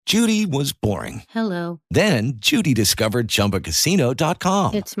Judy was boring. Hello. Then Judy discovered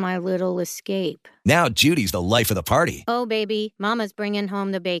ChumbaCasino.com. It's my little escape. Now Judy's the life of the party. Oh, baby, mama's bringing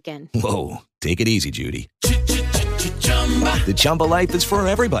home the bacon. Whoa, take it easy, Judy. The Chumba life is for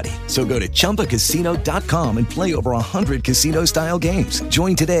everybody. So go to ChumbaCasino.com and play over 100 casino-style games.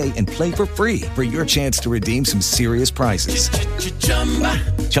 Join today and play for free for your chance to redeem some serious prizes.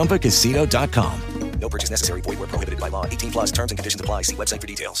 ChumbaCasino.com. No purchase necessary. Void where prohibited by law. 18 plus terms and conditions apply. See website for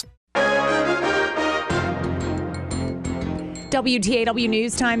details. WTAW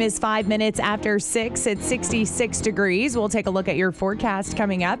News time is 5 minutes after 6. It's 66 degrees. We'll take a look at your forecast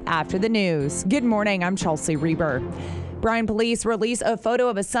coming up after the news. Good morning. I'm Chelsea Reber. Bryan police release a photo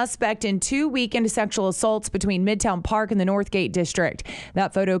of a suspect in 2 weekend sexual assaults between Midtown Park and the Northgate District.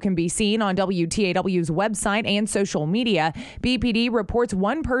 That photo can be seen on WTAW's website and social media. BPD reports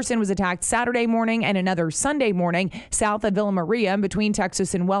one person was attacked Saturday morning and another Sunday morning south of Villa Maria between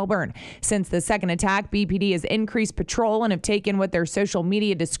Texas and Welborn. Since the second attack, BPD has increased patrol and have taken what their social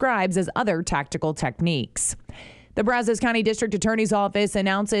media describes as other tactical techniques. The Brazos County District Attorney's Office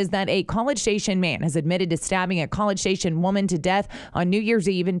announces that a College Station man has admitted to stabbing a College Station woman to death on New Year's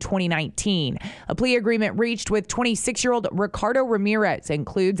Eve in 2019. A plea agreement reached with 26-year-old Ricardo Ramirez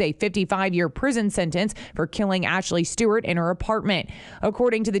includes a 55-year prison sentence for killing Ashley Stewart in her apartment.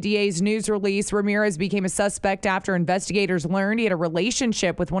 According to the DA's news release, Ramirez became a suspect after investigators learned he had a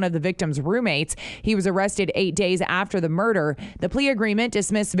relationship with one of the victim's roommates. He was arrested 8 days after the murder. The plea agreement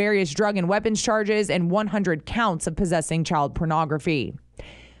dismissed various drug and weapons charges and 100 counts of possessing child pornography.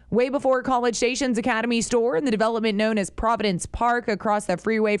 Way before College Station's Academy store in the development known as Providence Park across the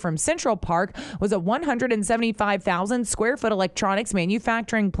freeway from Central Park was a 175,000 square foot electronics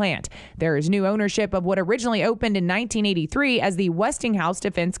manufacturing plant. There is new ownership of what originally opened in 1983 as the Westinghouse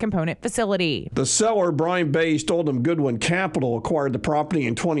Defense Component Facility. The seller, Bryan-based Oldham Goodwin Capital, acquired the property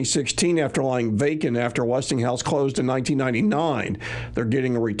in 2016 after lying vacant after Westinghouse closed in 1999. They're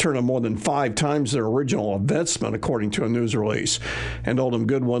getting a return of more than 5 times their original investment, according to a news release. And Oldham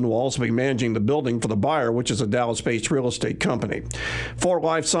Goodwin will also be managing the building for the buyer, which is a Dallas-based real estate company. 4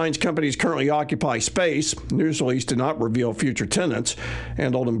 life science companies currently occupy space. News release did not reveal future tenants,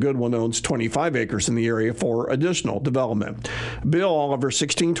 and Oldham Goodwin owns 25 acres in the area for additional development. Bill Oliver,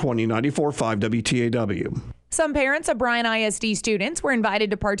 1620 94.5 WTAW. Some parents of Bryan ISD students were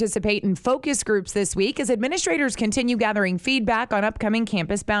invited to participate in focus groups this week as administrators continue gathering feedback on upcoming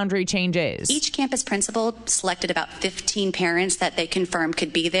campus boundary changes. Each campus principal selected about 15 parents that they confirmed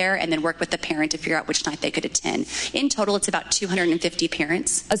could be there and then worked with the parent to figure out which night they could attend. In total, it's about 250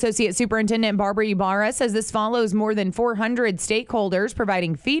 parents. Associate Superintendent Barbara Ibarra says this follows more than 400 stakeholders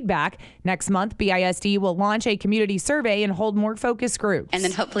providing feedback. Next month, BISD will launch a community survey and hold more focus groups. And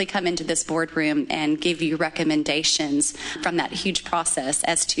then hopefully come into this boardroom and give you recommendations from that huge process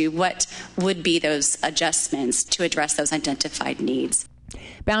as to what would be those adjustments to address those identified needs.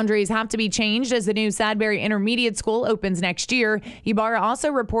 Boundaries have to be changed as the new Sadbury Intermediate School opens next year. Ibarra also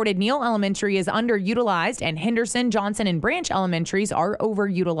reported Neal Elementary is underutilized and Henderson, Johnson, and Branch Elementaries are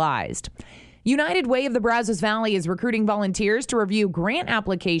overutilized. United Way of the Brazos Valley is recruiting volunteers to review grant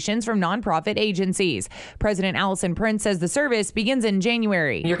applications from nonprofit agencies. President Allison Prince says the service begins in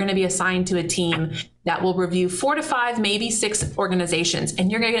January. You're going to be assigned to a team that will review 4 to 5, maybe 6 organizations,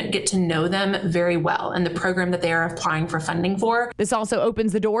 and you're going to get to know them very well and the program that they are applying for funding for. This also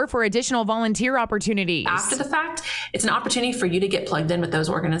opens the door for additional volunteer opportunities. After the fact, it's an opportunity for you to get plugged in with those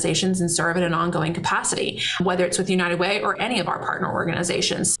organizations and serve in an ongoing capacity, whether it's with United Way or any of our partner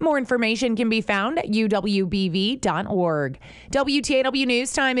organizations. More information can be found at uwbv.org. WTAW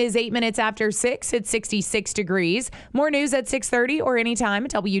News time is 8 minutes after 6. It's 66 degrees. More news at 6:30 or anytime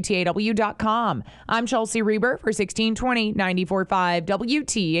at WTAW.com. I'm Chelsea Reber for 1620 94.5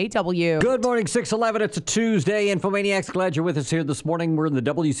 WTAW. Good morning, 611. It's a Tuesday. Infomaniacs, glad you're with us here this morning. We're in the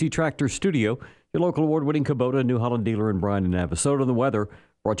WC Tractor studio. Your local award-winning Kubota New Holland dealer in Bryan and Navasota. The weather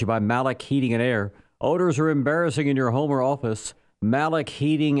brought to you by Malik Heating and Air. Odors are embarrassing in your home or office. Malik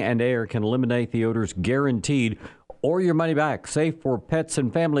Heating and Air can eliminate the odors guaranteed or your money back. Safe for pets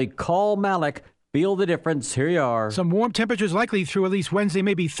and family. Call Malik. Feel the difference. Here you are. Some warm temperatures likely through at least Wednesday,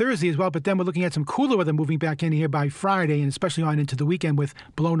 maybe Thursday as well, but then we're looking at some cooler weather moving back in here by Friday and especially on into the weekend with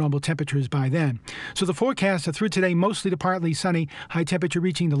below normal temperatures by then. So the forecasts are through today, mostly to partly sunny, high temperature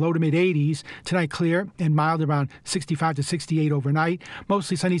reaching the low to mid 80s. Tonight clear and mild around 65 to 68 overnight.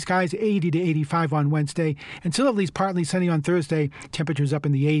 Mostly sunny skies, 80 to 85 on Wednesday. And still at least partly sunny on Thursday, temperatures up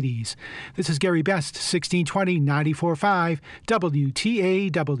in the 80s. This is Gary Best, 1620 94.5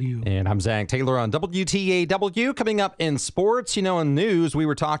 WTAW. And I'm Zach Taylor on WTAW. Coming up in sports, in news, we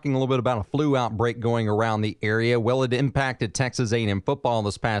were talking a little bit about a flu outbreak going around the area. Well, it impacted Texas A&M football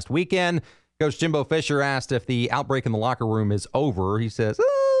this past weekend. Coach Jimbo Fisher asked if the outbreak in the locker room is over. He says,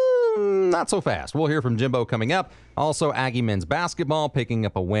 not so fast. We'll hear from Jimbo coming up. Also, Aggie men's basketball picking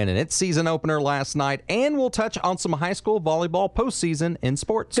up a win in its season opener last night. And we'll touch on some high school volleyball postseason in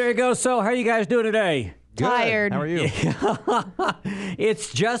sports. There you go. So, how are you guys doing today? Good. Tired. How are you?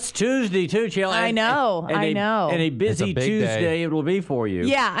 It's just Tuesday, too, Jill. I know. And a busy big Tuesday day. it will be for you.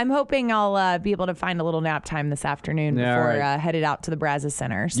 Yeah, I'm hoping I'll be able to find a little nap time this afternoon All before right. headed out to the Brazos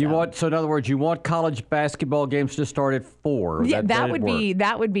Center. So in other words, you want college basketball games to start at 4. Yeah, that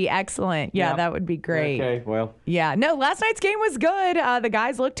would be excellent. Yeah, Yep. that would be great. Okay, well. Yeah, no, last night's game was good. The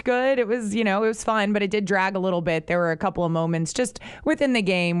guys looked good. It was, it was fun, but it did drag a little bit. There were a couple of moments just within the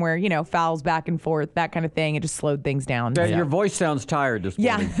game where, fouls back and forth, that kind of thing. It just slowed things down. Yeah. Your voice sounds tired this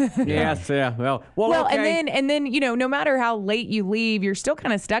morning. Yes, yeah. Well, okay. and then, no matter how late you leave, you're still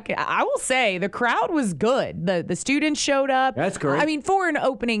kind of stuck. I will say the crowd was good. The students showed up. That's great. I mean, for an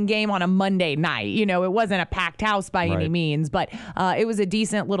opening game on a Monday night, it wasn't a packed house by any means, but it was a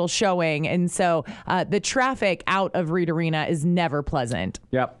decent little showing. And so the traffic out of Reed Arena is never pleasant.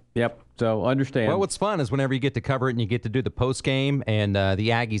 Yep. So understand. Well, what's fun is whenever you get to cover it and you get to do the post game, and the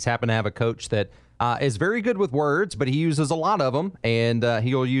Aggies happen to have a coach that is very good with words, but he uses a lot of them, and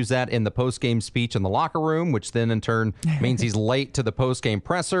he'll use that in the post-game speech in the locker room, which then in turn means he's late to the post-game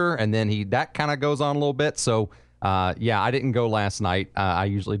presser, and then that kind of goes on a little bit. So, I didn't go last night. I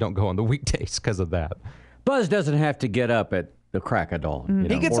usually don't go on the weekdays because of that. Buzz doesn't have to get up at the crack of dawn.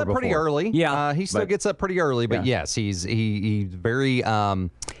 He gets up pretty early. Yeah. He still gets up pretty early, but yes, he's very...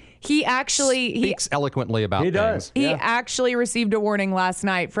 He actually speaks eloquently about things. Does. He actually received a warning last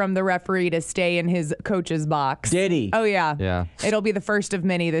night from the referee to stay in his coach's box. Did he? Oh, yeah. Yeah. It'll be the first of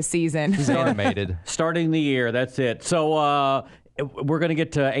many this season. He's animated. Starting the year, that's it. So we're going to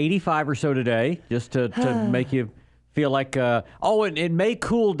get to 85 or so today, just to make you feel like, it may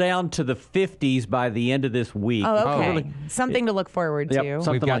cool down to the 50s by the end of this week. Oh, okay. Something to look forward to. Yep,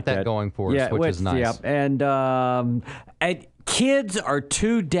 something We've got like that going for us, which is nice. Yeah, and kids are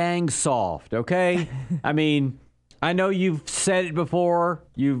too dang soft, okay? I mean, I know you've said it before.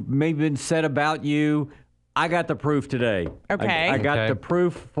 You've maybe been said about you. I got the proof today. Okay. I got the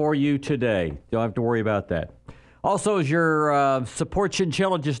proof for you today. Don't have to worry about that. Also, is your support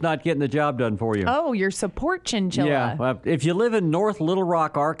chinchilla just not getting the job done for you? Oh, your support chinchilla. Yeah. Well, if you live in North Little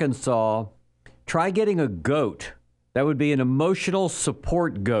Rock, Arkansas, try getting a goat. That would be an emotional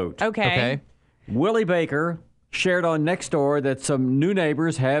support goat. Okay. Willie Baker shared on Nextdoor that some new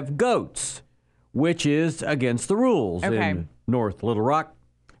neighbors have goats, which is against the rules in North Little Rock.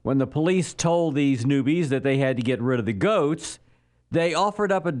 When the police told these newbies that they had to get rid of the goats, they offered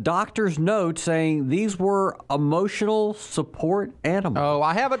up a doctor's note saying these were emotional support animals. Oh,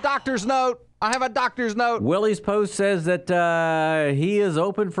 I have a doctor's note. Willie's post says that he is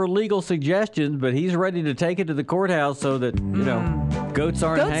open for legal suggestions, but he's ready to take it to the courthouse so that, goats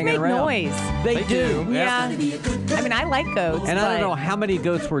aren't hanging around. Goats make noise. They do. Yeah. I mean, I like goats. And I don't know how many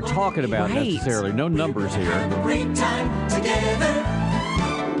goats we're talking about necessarily. No numbers here. Great time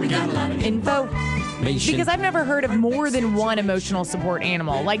together. We got a lot of info. Because I've never heard of more than one emotional support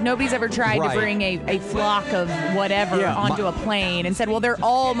animal. Like, nobody's ever tried to bring a flock of whatever onto a plane and said, well, they're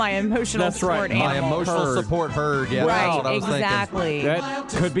all my emotional support animals. My emotional support herd. Yeah, that's what I was exactly. thinking. That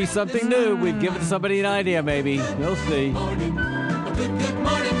could be something new. We've given somebody an idea, maybe. We'll see. good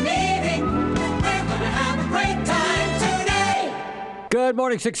morning meeting. We're gonna have a great time today. Good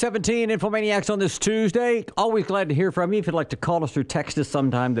morning, 617 Infomaniacs on this Tuesday. Always glad to hear from you. If you'd like to call us or text us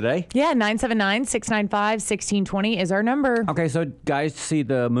sometime today. Yeah, 979-695-1620 is our number. Okay, so guys, see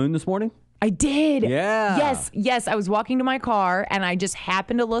the moon this morning? I did. Yeah. Yes. I was walking to my car and I just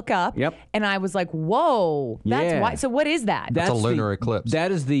happened to look up. Yep. And I was like, whoa, that's why. So what is that? That's a lunar eclipse.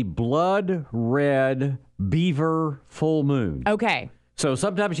 That is the blood red beaver full moon. Okay. So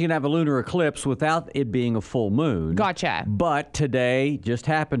sometimes you can have a lunar eclipse without it being a full moon. Gotcha. But today just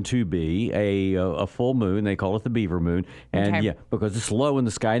happened to be a full moon. They call it the beaver moon. And because it's low in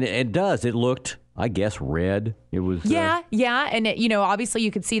the sky, and it does. It looked, I guess, red. It was. Yeah. And, obviously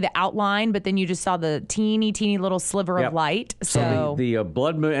you could see the outline, but then you just saw the teeny little sliver of light. So the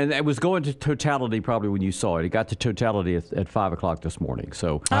blood moon, and it was going to totality probably when you saw it. It got to totality at 5 o'clock this morning.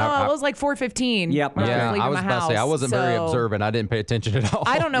 So it was like 4:15. Yep. When I was my about house, to say, I wasn't very observant. I didn't pay attention at all.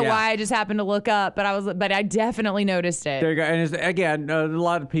 I don't know why I just happened to look up, but I definitely noticed it. There you go. And again, a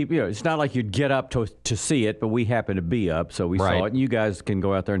lot of people, it's not like you'd get up to see it, but we happen to be up, so we saw it. And you guys can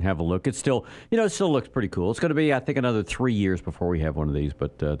go out there and have a look. It's still, it still looks pretty cool. It's going to be, I think, another 3 years before we have one of these,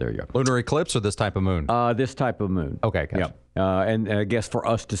 but there you go. Lunar eclipse or this type of moon? This type of moon. Okay, gotcha. Yeah. And I guess for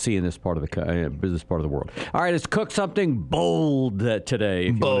us to see in this part of the business part of the world. All right, let's cook something bold today.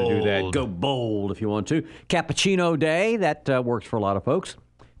 If you want to do that, go bold if you want to. Cappuccino Day, that works for a lot of folks.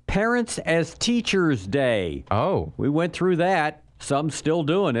 Parents as Teachers Day. Oh. We went through that. Some still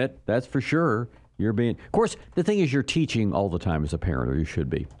doing it, that's for sure. Of course, the thing is you're teaching all the time as a parent, or you should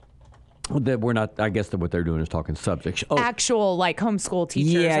be. That we're not, I guess that what they're doing is talking subjects. Actual, like, homeschool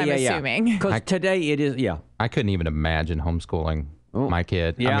teachers, I'm assuming. Because today it is, I couldn't even imagine homeschooling my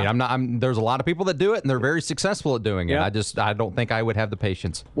kid. Yeah. I mean, there's a lot of people that do it, and they're very successful at doing it. I don't think I would have the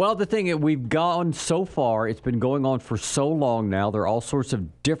patience. Well, the thing is, we've gone so far, it's been going on for so long now, there are all sorts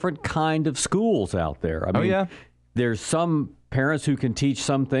of different kind of schools out there. I mean, there's some parents who can teach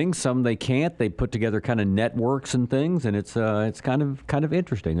some things, some they can't. They put together kind of networks and things, and it's kind of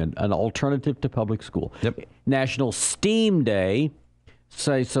interesting, an alternative to public school. Yep. National STEAM Day.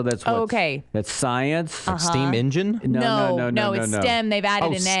 So that's what? Okay. That's science. Like steam engine? No, it's STEM. They've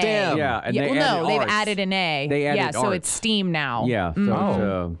added an STEM. A. Yeah, and they they've arts. added an A. They added so arts. it's STEAM now. Yeah.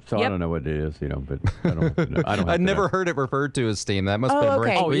 So I don't know what it is, but I don't. I've never heard it referred to as STEAM. That must have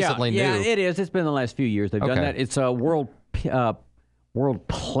been recently new. Yeah, it is. It's been the last few years they've done that. It's a World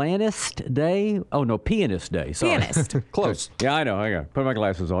Planist Day. Oh no, Pianist Day. Sorry. Pianist. Close. Yeah, I know. I got to put my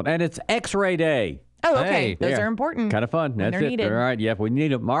glasses on, and it's X-Ray Day. Oh, okay. Hey. Those are important. Kind of fun. When That's they're it. needed. All right. Yep, we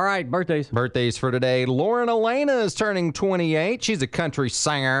need them. All right. Birthdays. Birthdays for today. Lauren Elena is turning 28. She's a country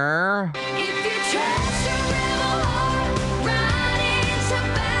singer.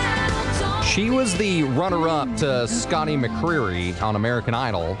 She was the runner-up to Scotty McCreery on American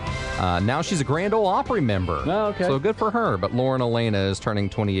Idol. Now she's a Grand Ole Opry member. Oh, okay. So good for her. But Lauren Elena is turning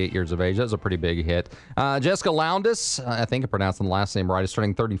 28 years of age. That was a pretty big hit. Jessica Lowndes, I think I pronounced the last name right, is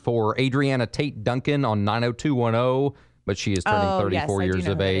turning 34. Adriana Tate Duncan on 90210. But she is turning 34 years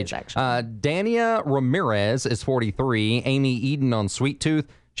of age. Dania Ramirez is 43. Amy Eden on Sweet Tooth.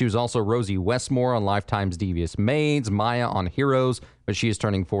 She was also Rosie Westmore on Lifetime's Devious Maids. Maya on Heroes, but she is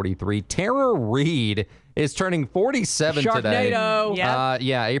turning 43. Tara Reid is turning 47 today. Sharknado.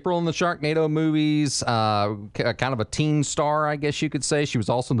 Yeah, April in the Sharknado movies. Kind of a teen star, I guess you could say. She was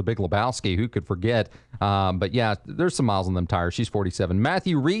also in The Big Lebowski. Who could forget? But yeah, there's some miles on them tires. She's 47.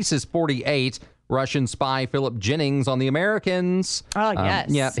 Matthew Reese is 48. Russian spy Philip Jennings on The Americans. Oh, yes.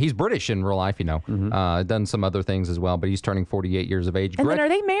 Yeah, he's British in real life, done some other things as well, but he's turning 48 years of age. And then are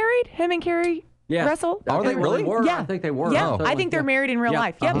they married? Him and Carrie Russell? Are they really? Yeah. I think they were. Yeah, I think they're married in real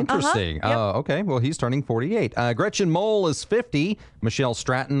life. Yep. Interesting. Okay, well, he's turning 48. Gretchen Mol is 50. Michelle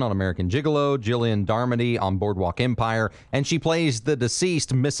Stratton on American Gigolo. Jillian Darmody on Boardwalk Empire. And she plays the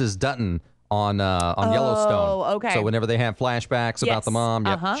deceased Mrs. Dutton on Yellowstone. Oh, okay. So whenever they have flashbacks about the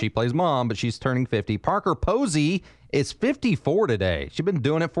mom, she plays mom, but she's turning 50. Parker Posey is 54 today. She's been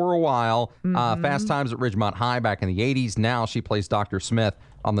doing it for a while. Fast Times at Ridgemont High back in the 80s. Now she plays Dr. Smith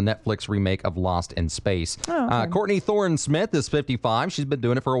on the Netflix remake of Lost in Space. Courtney Thorne Smith is 55. She's been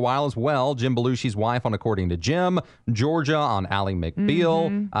doing it for a while as well. Jim Belushi's wife on According to Jim. Georgia on Ally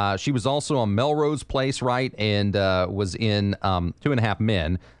McBeal. She was also on Melrose Place, right? And was in 2.5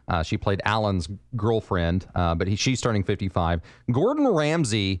 Men. She played Alan's girlfriend, but she's turning 55. Gordon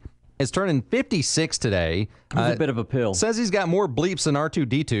Ramsay is turning 56 today. He's a bit of a pill. Says he's got more bleeps than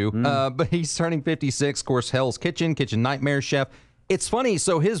R2-D2, but he's turning 56. Of course, Hell's Kitchen, Kitchen Nightmare Chef. It's funny.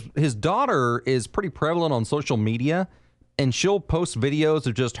 So his daughter is pretty prevalent on social media, and she'll post videos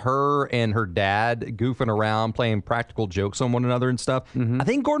of just her and her dad goofing around, playing practical jokes on one another and stuff. I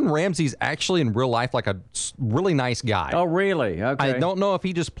think Gordon Ramsay's actually in real life like a really nice guy. Oh, really? Okay. I don't know if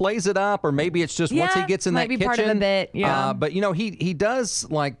he just plays it up or maybe it's just once he gets in that kitchen. Might be part of a bit, yeah. But, he does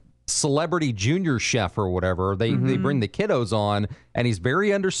like Celebrity Junior Chef or whatever. They bring the kiddos on, and he's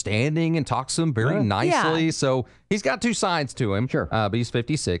very understanding and talks to them very nicely. Yeah. So he's got two sides to him. Sure. But he's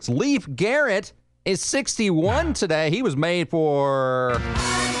 56. Leif Garrett is 61 today. He was made for...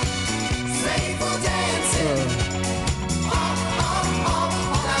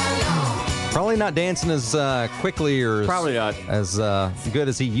 Probably not dancing as quickly or Probably not. as good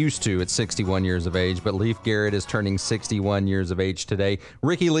as he used to at 61 years of age, but Leif Garrett is turning 61 years of age today.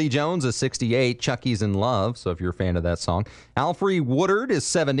 Ricky Lee Jones is 68. Chucky's in Love, so if you're a fan of that song. Alfre Woodard is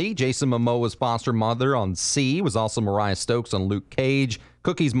 70. Jason Momoa's foster mother on C was also Mariah Stokes on Luke Cage.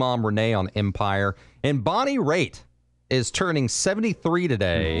 Cookie's mom Renee on Empire. And Bonnie Raitt is turning 73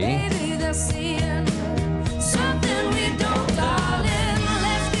 today. Baby, they're seeing something we don't, darling.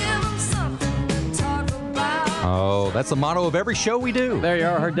 Let's give them something to talk about. Oh, That's the motto of every show we do. There you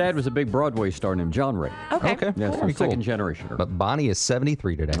are. Her dad was a big Broadway star named John Ray. Okay. Yes, Very cool. second generation. But Bonnie is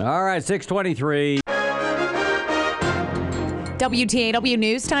 73 today. All right, 623. WTAW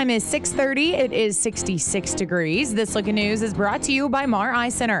News time is 6:30. It is 66 degrees. This Look at News is brought to you by Mar Eye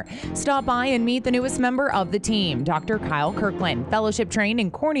Center. Stop by and meet the newest member of the team, Dr. Kyle Kirkland, fellowship trained in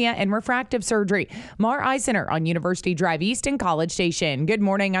cornea and refractive surgery. Mar Eye Center on University Drive East in College Station. Good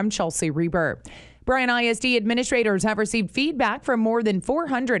morning. I'm Chelsea Reber. Bryan ISD administrators have received feedback from more than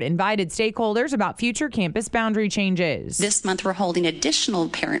 400 invited stakeholders about future campus boundary changes. This month, we're holding additional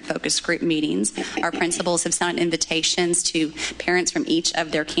parent focus group meetings. Our principals have sent invitations to parents from each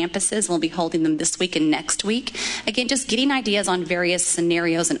of their campuses. We'll be holding them this week and next week. Again, just getting ideas on various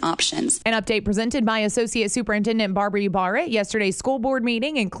scenarios and options. An update presented by Associate Superintendent Barbara Barrett. Yesterday's school board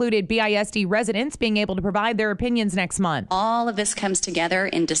meeting included BISD residents being able to provide their opinions next month. All of this comes together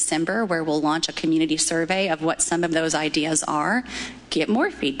in December, where we'll launch a community survey of what some of those ideas are, get more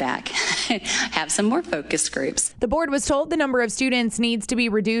feedback, have some more focus groups. The board was told the number of students needs to be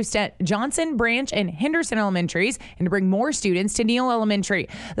reduced at Johnson, Branch, and Henderson Elementaries and to bring more students to Neal Elementary.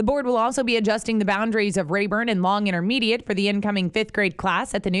 The board will also be adjusting the boundaries of Rayburn and Long Intermediate for the incoming 5th grade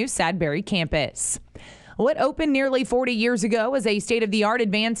class at the new Sadbury campus. What opened nearly 40 years ago as a state-of-the-art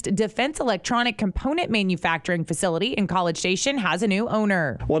advanced defense electronic component manufacturing facility in College Station has a new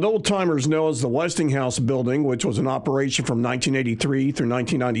owner. What old-timers know as the Westinghouse building, which was in operation from 1983 through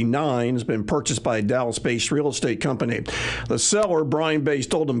 1999, has been purchased by a Dallas-based real estate company. The seller,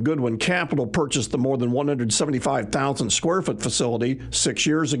 Bryan-based Oldham Goodwin Capital, purchased the more than 175,000 square foot facility 6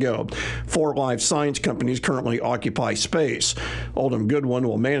 years ago. 4 life science companies currently occupy space. Oldham Goodwin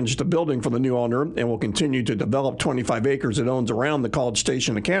will manage the building for the new owner and will continue to develop 25 acres it owns around the College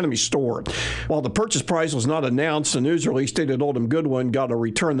Station Academy store. While the purchase price was not announced, the news release stated Oldham Goodwin got a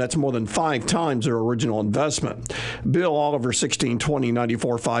return that's more than 5 times their original investment. Bill Oliver, 1620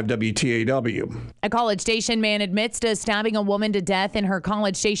 94.5 WTAW. A College Station man admits to stabbing a woman to death in her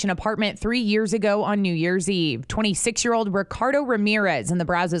College Station apartment 3 years ago on New Year's Eve. 26-year-old Ricardo Ramirez in the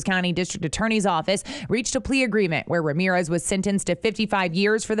Brazos County District Attorney's Office reached a plea agreement where Ramirez was sentenced to 55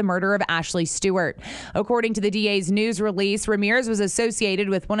 years for the murder of Ashley Stewart. According to the DA's news release, Ramirez was associated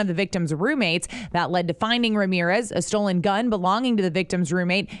with one of the victim's roommates. That led to finding Ramirez, a stolen gun belonging to the victim's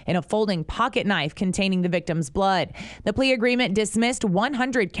roommate, and a folding pocket knife containing the victim's blood. The plea agreement dismissed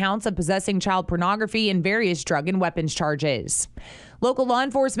 100 counts of possessing child pornography and various drug and weapons charges. Local law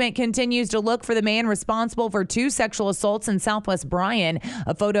enforcement continues to look for the man responsible for 2 sexual assaults in Southwest Bryan.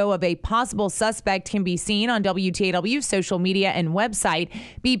 A photo of a possible suspect can be seen on WTAW's social media and website.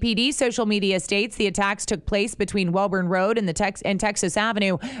 BPD social media states the attacks took place between Welborn Road and Texas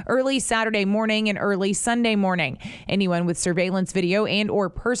Avenue early Saturday morning and early Sunday morning. Anyone with surveillance video and or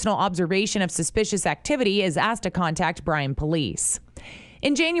personal observation of suspicious activity is asked to contact Bryan Police.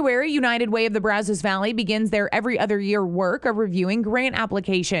 In January, United Way of the Brazos Valley begins their every other year work of reviewing grant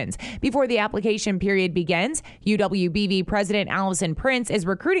applications. Before the application period begins, UWBV President Allison Prince is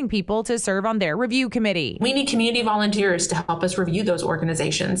recruiting people to serve on their review committee. We need community volunteers to help us review those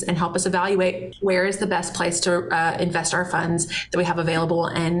organizations and help us evaluate where is the best place to invest our funds that we have available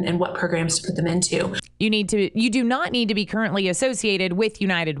and what programs to put them into. You do not need to be currently associated with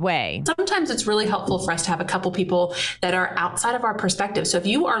United Way. Sometimes it's really helpful for us to have a couple people that are outside of our perspective. So if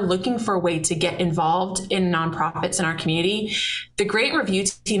you are looking for a way to get involved in nonprofits in our community, the grant review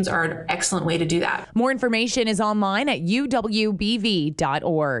teams are an excellent way to do that. More information is online at uwbv.org.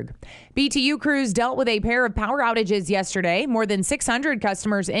 BTU crews dealt with a pair of power outages yesterday. More than 600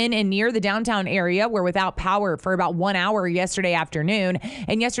 customers in and near the downtown area were without power for about 1 hour yesterday afternoon.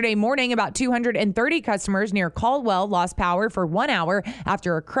 And yesterday morning, about 230 customers near Caldwell lost power for 1 hour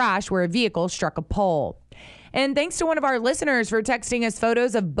after a crash where a vehicle struck a pole. And thanks to one of our listeners for texting us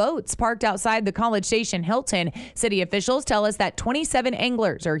photos of boats parked outside the College Station Hilton. City officials tell us that 27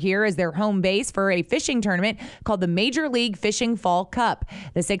 anglers are here as their home base for a fishing tournament called the Major League Fishing Fall Cup.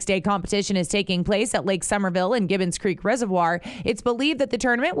 The 6-day competition is taking place at Lake Somerville and Gibbons Creek Reservoir. It's believed that the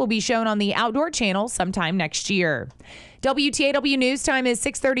tournament will be shown on the Outdoor Channel sometime next year. WTAW News time is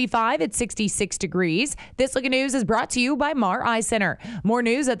 6:35 at 66 degrees. This Look at News is brought to you by Mar Eye Center. More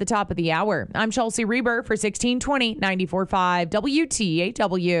news at the top of the hour. I'm Chelsea Reber for 1620 94.5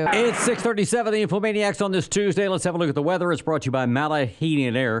 WTAW. It's 6:37. The Infomaniacs on this Tuesday. Let's have a look at the weather. It's brought to you by Malik Heating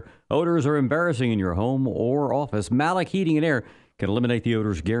and Air. Odors are embarrassing in your home or office. Malik Heating and Air can eliminate the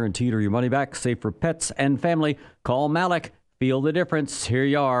odors guaranteed or your money back. Safe for pets and family. Call Malik Feel the difference. Here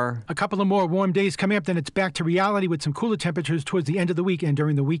you are. A couple of more warm days coming up, then it's back to reality with some cooler temperatures towards the end of the week and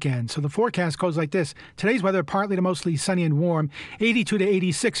during the weekend. So the forecast goes like this. Today's weather partly to mostly sunny and warm, 82 to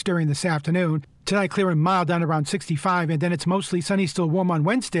 86 during this afternoon. Tonight clear and mild down around 65, and then it's mostly sunny, still warm on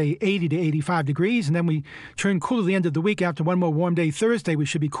Wednesday, 80 to 85 degrees. And then we turn cooler the end of the week after one more warm day Thursday. We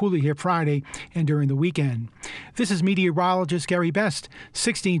should be cooler here Friday and during the weekend. This is meteorologist Gary Best,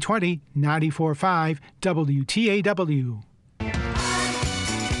 1620 94.5 WTAW.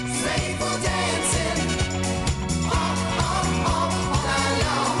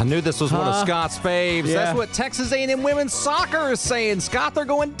 I knew this was one of Scott's faves. Yeah. That's what Texas A&M women's soccer is saying. Scott, they're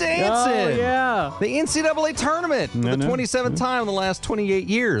going dancing. Oh, yeah. The NCAA tournament for the 27th time in the last 28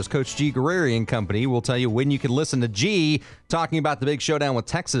 years. Coach G. Guerreri and company will tell you when you can listen to G talking about the big showdown with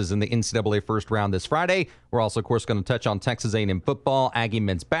Texas in the NCAA first round this Friday. We're also, of course, going to touch on Texas A&M football, Aggie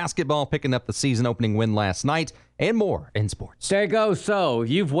men's basketball picking up the season opening win last night, and more in sports. There you go. So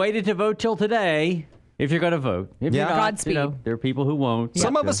you've waited to vote till today. If you're going to vote. If you're not, Godspeed. There are people who won't.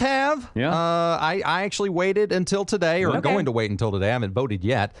 Some of us have. Yeah. I actually waited until today, or Okay. going to wait until today. I haven't voted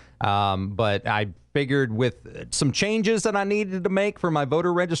yet. But I figured with some changes that I needed to make for my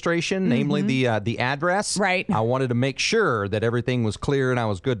voter registration, namely the address. Right. I wanted to make sure that everything was clear and I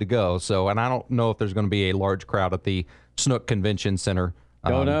was good to go. So, and I don't know if there's going to be a large crowd at the Snook Convention Center.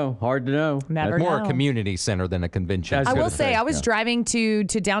 Don't know. Hard to know. Never More know. a community center than a convention. That's I gonna will say, I was driving to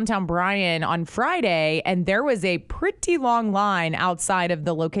downtown Bryan on Friday, and there was a pretty long line outside of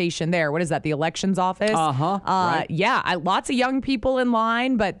the location there. What is that? The elections office? Right. Yeah, lots of young people in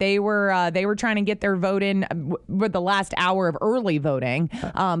line, but they were trying to get their vote in with the last hour of early voting.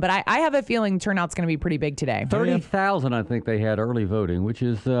 But I have a feeling turnout's going to be pretty big today. 30,000, I think they had early voting, which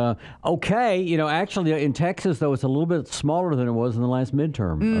is okay. You know, actually in Texas, though, it's a little bit smaller than it was in the last midterm.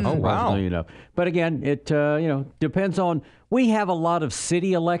 Oh, wow. You know. But again, it depends on. We have a lot of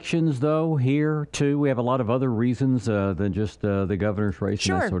city elections, though, here, too. We have a lot of other reasons than just the governor's race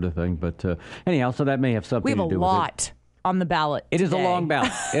and that sort of thing. But anyhow, so that may have something We have to a do with it. lot on the ballot. It is a today. long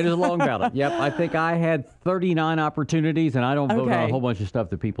ballot. It is a long ballot. Yep. I think I had 39 opportunities, and I don't vote on a Okay. whole bunch of stuff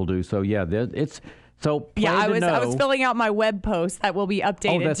that people do. So, yeah, it's so Yeah, I plan to was know. filling out my web post that will be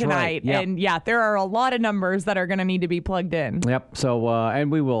updated that's tonight, right. Yep. and yeah, there are a lot of numbers that are going to need to be plugged in. Yep. So,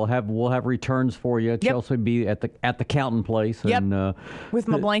 and we'll have returns for you. Chelsea will be at the counting place. Yep. And, With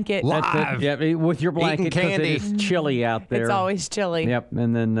my blanket. Live. yeah, with your blanket because it candy. is chilly out there. It's always chilly. Yep.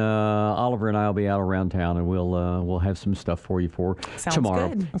 And then Oliver and I will be out around town, and we'll have some stuff for you for Sounds tomorrow.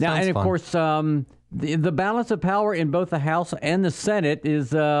 good. Now, sounds and of fun. course, the balance of power in both the House and the Senate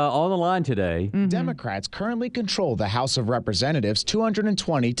is on the line today. Democrats currently control the House of Representatives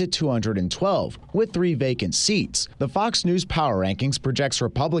 220 to 212, with 3 vacant seats. The Fox News Power Rankings projects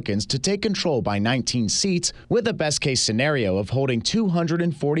Republicans to take control by 19 seats, with a best-case scenario of holding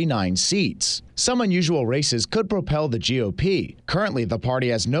 249 seats. Some unusual races could propel the GOP. Currently, the party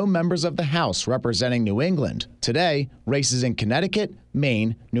has no members of the House representing New England. Today, races in Connecticut,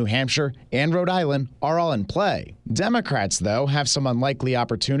 Maine, New Hampshire, and Rhode Island are all in play. Democrats, though, have some unlikely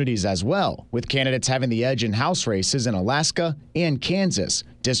opportunities as well, with candidates having the edge in House races in Alaska and Kansas,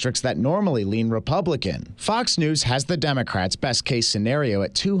 districts that normally lean Republican. Fox News has the Democrats' best-case scenario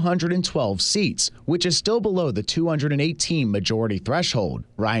at 212 seats, which is still below the 218 majority threshold.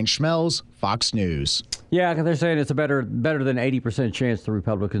 Ryan Schmelz, Fox News. Yeah, because they're saying it's a better than 80% chance the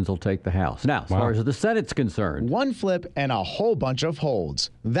Republicans will take the House. Now, as far as the Senate's concerned, One flip and a whole bunch of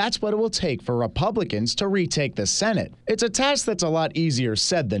holds. That's what it will take for Republicans to retake the Senate. It's a task that's a lot easier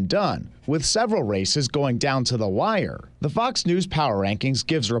said than done, with several races going down to the wire. The Fox News Power Rankings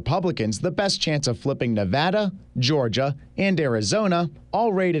gives Republicans the best chance of flipping Nevada, Georgia, and Arizona,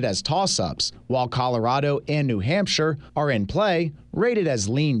 all rated as toss-ups, while Colorado and New Hampshire are in play, rated as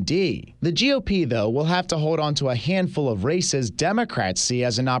lean D. The GOP, though, will have to hold on to a handful of races Democrats see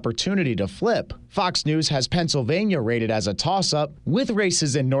as an opportunity to flip. Fox News has Pennsylvania rated as a toss-up, with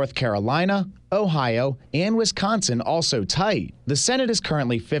races in North Carolina, Ohio, and Wisconsin also tight. The Senate is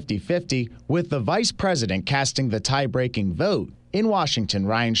currently 50-50, with the vice president casting the tie-breaking vote. In Washington,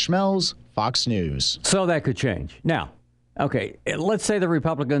 Ryan Schmelz, Fox News. so that could change. Now, okay, let's say the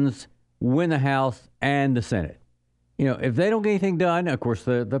Republicans win the House and the Senate. You know, if they don't get anything done, of course,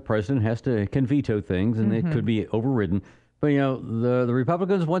 the president can veto things, and it could be overridden. But, you know, the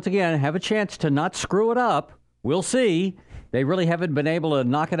Republicans, once again, have a chance to not screw it up. We'll see. They really haven't been able to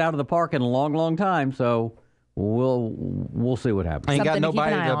knock it out of the park in a long, long time. So we'll see what happens. Ain't got Something to keep an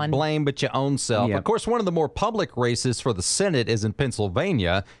nobody eye to on. blame but your own self. Yep. Of course, one of the more public races for the Senate is in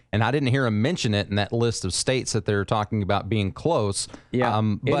Pennsylvania, and I didn't hear him mention it in that list of states that they're talking about being close. Yeah,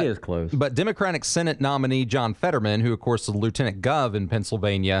 but, it is close. But Democratic Senate nominee John Fetterman, who of course is Lieutenant Gov in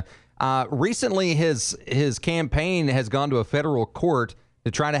Pennsylvania, recently his campaign has gone to a federal court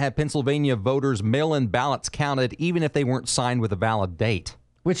to try to have Pennsylvania voters mail-in ballots counted, even if they weren't signed with a valid date.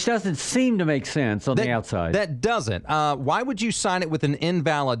 Which doesn't seem to make sense on the outside. That doesn't. Why would you sign it with an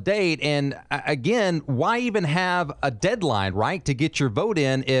invalid date? And again, why even have a deadline, right, to get your vote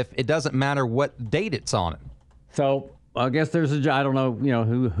in if it doesn't matter what date it's on it? So I guess there's I don't know,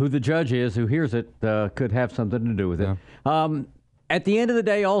 who the judge is, who hears it, could have something to do with it. At the end of the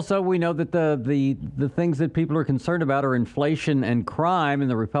day, also, we know that the things that people are concerned about are inflation and crime,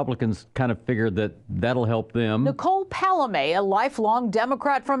 and the Republicans kind of figured that that'll help them. Nicole Palamé, a lifelong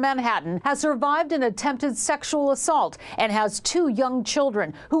Democrat from Manhattan, has survived an attempted sexual assault and has 2 young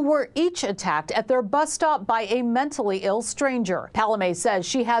children who were each attacked at their bus stop by a mentally ill stranger. Palamé says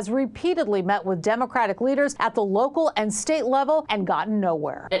she has repeatedly met with Democratic leaders at the local and state level and gotten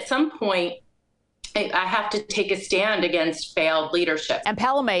nowhere. At some point, I have to take a stand against failed leadership. And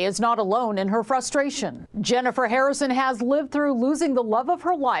Palamé is not alone in her frustration. Jennifer Harrison has lived through losing the love of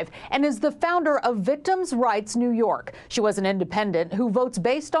her life and is the founder of Victims' Rights New York. She was an independent who votes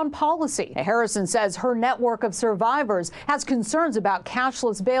based on policy. Harrison says her network of survivors has concerns about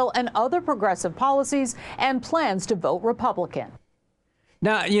cashless bail and other progressive policies and plans to vote Republican.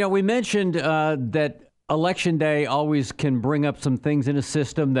 Now, we mentioned that Election Day always can bring up some things in a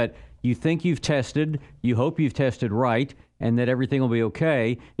system that you think you've tested, you hope you've tested right, and that everything will be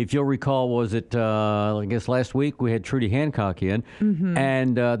okay. If you'll recall, was it, I guess last week we had Trudy Hancock in,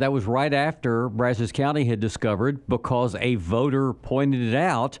 and that was right after Brazos County had discovered, because a voter pointed it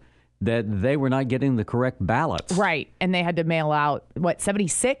out, that they were not getting the correct ballots. Right. And they had to mail out,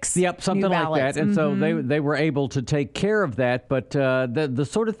 76? Yep, something like that. And so they were able to take care of that. But the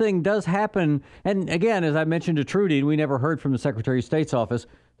sort of thing does happen. And again, as I mentioned to Trudy, and we never heard from the Secretary of State's office,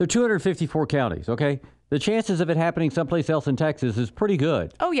 there are 254 counties, okay? The chances of it happening someplace else in Texas is pretty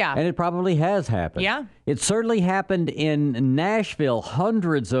good. Oh, yeah. And it probably has happened. Yeah. It certainly happened in Nashville.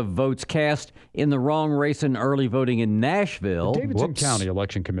 Hundreds of votes cast in the wrong race in early voting in Nashville. The Davidson County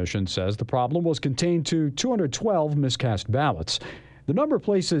Election Commission says the problem was contained to 212 miscast ballots. The number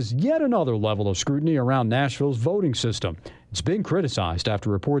places yet another level of scrutiny around Nashville's voting system. It's been criticized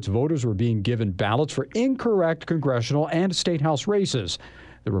after reports voters were being given ballots for incorrect congressional and state house races.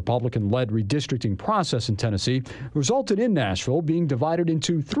 The Republican-led redistricting process in Tennessee resulted in Nashville being divided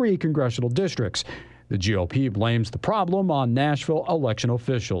into 3 congressional districts. The GOP blames the problem on Nashville election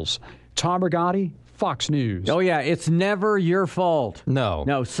officials. Tom Rigotti, Fox News. Oh, yeah, it's never your fault.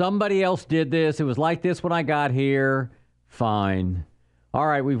 No, somebody else did this. It was like this when I got here. Fine. All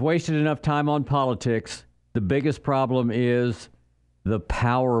right, we've wasted enough time on politics. The biggest problem is the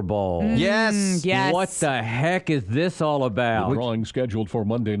Powerball. Yes. What the heck is this all about? The drawing scheduled for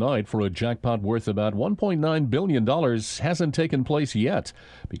Monday night for a jackpot worth about $1.9 billion hasn't taken place yet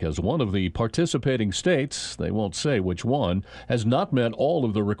because one of the participating states, they won't say which one, has not met all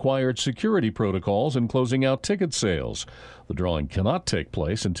of the required security protocols in closing out ticket sales. The drawing cannot take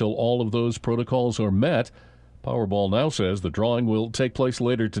place until all of those protocols are met. Powerball now says the drawing will take place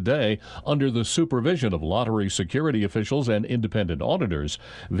later today under the supervision of lottery security officials and independent auditors.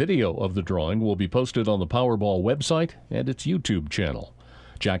 Video of the drawing will be posted on the Powerball website and its YouTube channel.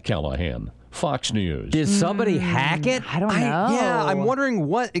 Jack Callahan, Fox News. Did somebody hack it? I don't know. Yeah, I'm wondering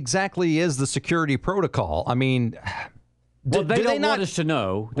what exactly is the security protocol. I mean, Well, they don't want us to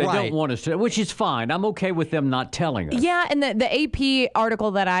know. They Right. don't want us to, which is fine. I'm okay with them not telling us. Yeah, and the AP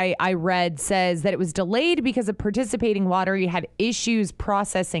article that I read says that it was delayed because a participating lottery had issues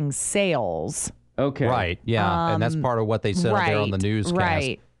processing sales. Okay. Right, yeah, and that's part of what they said there on the newscast.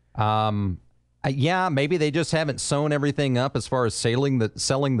 Right. Yeah, maybe they just haven't sewn everything up as far as selling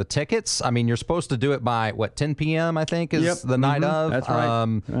the tickets. I mean, you're supposed to do it by, 10 p.m., I think, is the night of. That's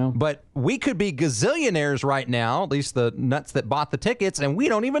right. But we could be gazillionaires right now, at least the nuts that bought the tickets, and we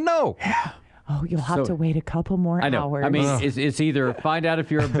don't even know. Oh, you'll have to wait a couple more I know. hours. I mean, it's either find out if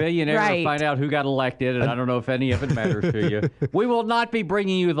you're a billionaire Right. or find out who got elected, and I don't know if any of it matters to you. We will not be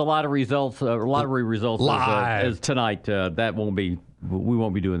bringing you the lottery results Live. as tonight. That won't be. We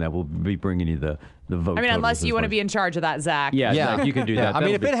won't be doing that. We'll be bringing you the vote. I mean, unless totals you as want to far be in charge of that, Zach. Yeah, Zach, you can do that. I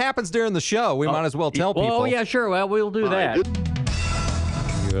mean, That'll if it happens during the show, we might as well tell people. Oh, yeah, sure. Well, we'll do that.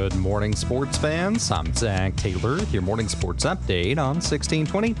 Good morning, sports fans. I'm Zach Taylor with your morning sports update on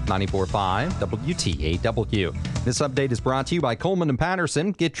 1620 94.5 WTAW. This update is brought to you by Coleman and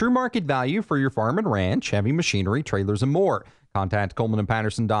Patterson. Get true market value for your farm and ranch, heavy machinery, trailers, and more. Contact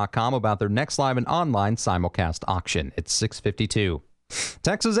ColemanandPatterson.com about their next live and online simulcast auction. It's 6:52.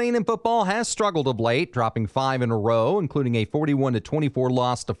 Texas A&M football has struggled of late, dropping 5 in a row, including a 41-24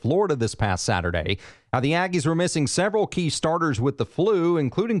 loss to Florida this past Saturday. Now, the Aggies were missing several key starters with the flu,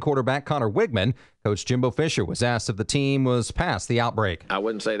 including quarterback Connor Wigman. Coach Jimbo Fisher was asked if the team was past the outbreak. I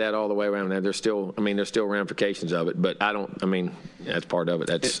wouldn't say that all the way around. There's still ramifications of it, but that's part of it.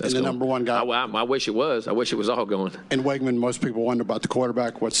 That's the number one guy. I wish it was. I wish it was all going. And Wigman, most people wonder about the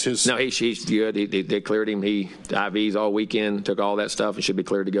quarterback. What's his? No, he's good. They cleared him. He IVs all weekend, took all that stuff, and should be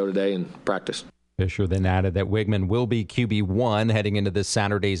cleared to go today and practice. Fisher then added that Wigman will be QB1 heading into this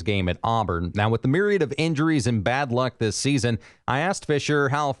Saturday's game at Auburn. Now, with the myriad of injuries and bad luck this season, I asked Fisher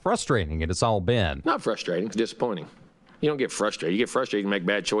how frustrating it has all been. Not frustrating, it's disappointing. You don't get frustrated. You get frustrated, you make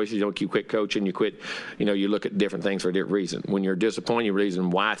bad choices. You quit coaching. You quit. You look at different things for a different reason. When you're disappointed, you reason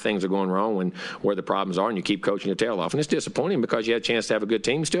why things are going wrong, where the problems are, and you keep coaching your tail off. And it's disappointing because you had a chance to have a good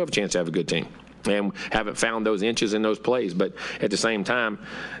team. You still have a chance to have a good team, and haven't found those inches in those plays. But at the same time,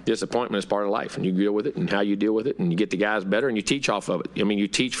 disappointment is part of life, and you deal with it, and how you deal with it, and you get the guys better, and you teach off of it. You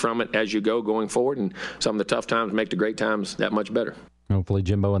teach from it as you go going forward, and some of the tough times make the great times that much better. Hopefully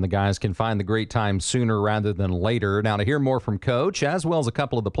Jimbo and the guys can find the great times sooner rather than later. Now, to hear more from Coach, as well as a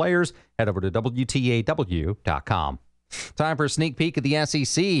couple of the players, head over to WTAW.com. Time for a sneak peek at the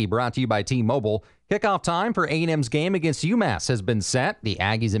SEC, brought to you by T-Mobile. Kickoff time for A&M's game against UMass has been set. The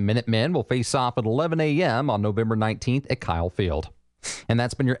Aggies and Minutemen will face off at 11 a.m. on November 19th at Kyle Field. And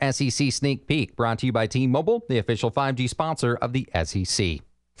that's been your SEC sneak peek, brought to you by T-Mobile, the official 5G sponsor of the SEC.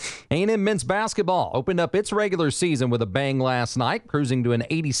 A&M men's basketball opened up its regular season with a bang last night, cruising to an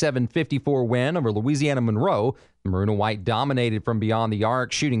 87-54 win over Louisiana Monroe. The Maroon and White dominated from beyond the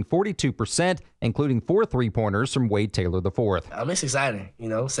arc, shooting 42%, including 4 3-pointers from Wade Taylor IV. It's exciting.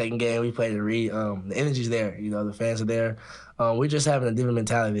 Second game we played at Reed. The energy's there. The fans are there. We're just having a different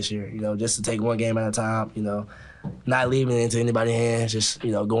mentality this year, just to take one game at a time, not leaving it into anybody's hands, just,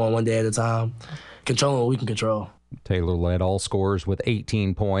 going one day at a time, controlling what we can control. Taylor led all scorers with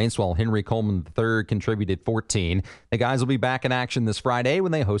 18 points, while Henry Coleman III contributed 14. The guys will be back in action this Friday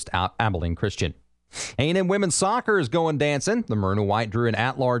when they host Abilene Christian. A&M women's soccer is going dancing. The Maroon and White drew an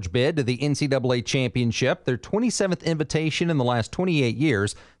at-large bid to the NCAA championship, their 27th invitation in the last 28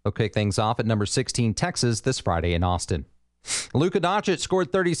 years. They'll kick things off at number 16 Texas this Friday in Austin. Luka Doncic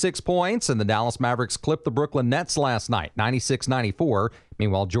scored 36 points, and the Dallas Mavericks clipped the Brooklyn Nets last night, 96-94.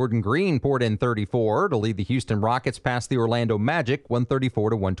 Meanwhile, Jordan Green poured in 34 to lead the Houston Rockets past the Orlando Magic,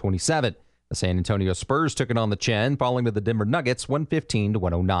 134-127. The San Antonio Spurs took it on the chin, falling to the Denver Nuggets,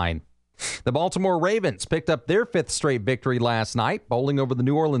 115-109. The Baltimore Ravens picked up their 5th straight victory last night, bowling over the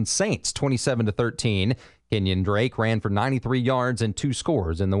New Orleans Saints, 27-13. Kenyon Drake ran for 93 yards and 2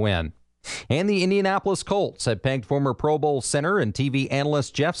 scores in the win. And the Indianapolis Colts have pegged former Pro Bowl center and TV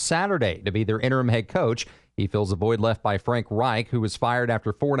analyst Jeff Saturday to be their interim head coach. He fills a void left by Frank Reich, who was fired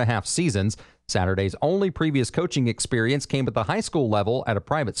after 4.5 seasons. Saturday's only previous coaching experience came at the high school level at a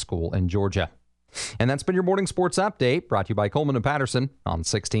private school in Georgia. And that's been your morning sports update, brought to you by Coleman and Patterson on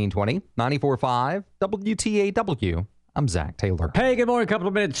 1620 94.5 WTAW. I'm Zach Taylor. Hey, good morning. A couple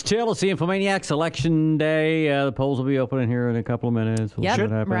of minutes till. It's the Infomaniacs Election Day. The polls will be opening here in a couple of minutes.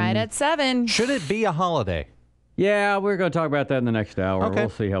 Yep, right at 7. Should it be a holiday? Yeah, we're going to talk about that in the next hour. Okay. We'll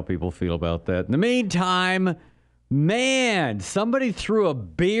see how people feel about that. In the meantime, man, somebody threw a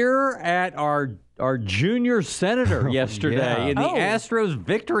beer at our junior senator yesterday in the Astros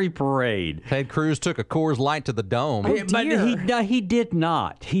victory parade. Ted Cruz took a Coors Light to the dome. But he did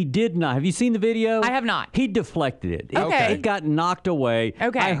not. He did not. Have you seen the video? I have not. He deflected it. Okay. It got knocked away.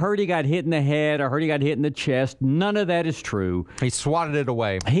 Okay. I heard he got hit in the head. I heard he got hit in the chest. None of that is true. He swatted it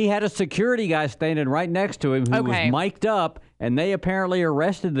away. He had a security guy standing right next to him who was mic'd up, and they apparently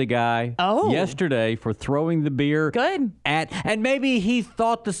arrested the guy yesterday for throwing the beer and maybe he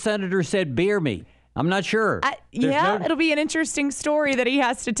thought the senator said beer me. I'm not sure. It'll be an interesting story that he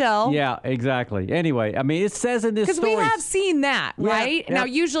has to tell. Yeah, exactly. Anyway, I mean, it says in this story. Because we have seen that, right? Yeah. Now,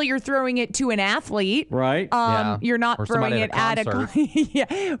 usually you're throwing it to an athlete. Right. You're not throwing it at a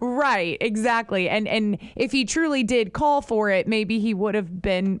yeah, right, exactly. And if he truly did call for it, maybe he would have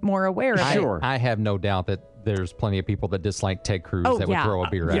been more aware of it. I have no doubt that there's plenty of people that dislike Ted Cruz Oh, that yeah. would throw a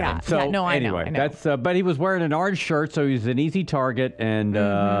beer at Yeah. him. So no, I know, anyway, I know. that's but he was wearing an orange shirt, so he's an easy target, and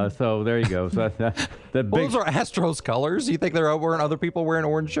so there you go. So that's the Well, big. those are Astros colors. You think there weren't other people wearing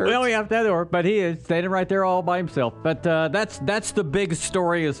orange shirts? Well, yeah, that or, but he is standing right there all by himself. But that's the big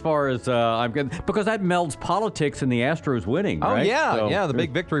story as far as I'm getting, because that melds politics and the Astros winning. Oh right? yeah, So, yeah, the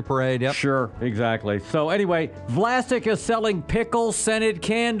big victory parade. Yep. Sure, exactly. So anyway, Vlasic is selling pickle scented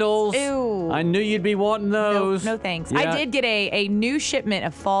candles. Ew. I knew you'd be wanting those. No, thanks. Yeah. I did get a new shipment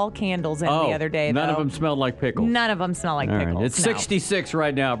of fall candles in the other day, none though. of them smelled like pickles. None of them smell like All right, pickles. it's no. 66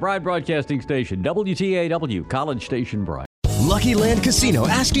 right now. Bride Broadcasting Station, WTAW, College Station, Bride. Lucky Land Casino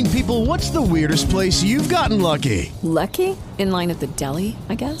asking people, what's the weirdest place you've gotten lucky? Lucky? In line at the deli,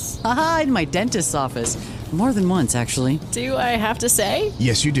 I guess? Aha, in my dentist's office. More than once, actually. Do I have to say?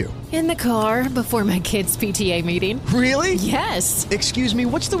 Yes, you do. In the car before my kids' PTA meeting. Really? Yes. Excuse me,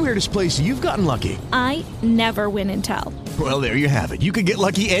 what's the weirdest place you've gotten lucky? I never win and tell. Well, there you have it. You can get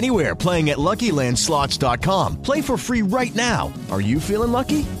lucky anywhere, playing at LuckyLandSlots.com. Play for free right now. Are you feeling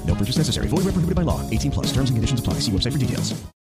lucky? No purchase necessary. Void where prohibited by law. 18+. Terms and conditions apply. See website for details.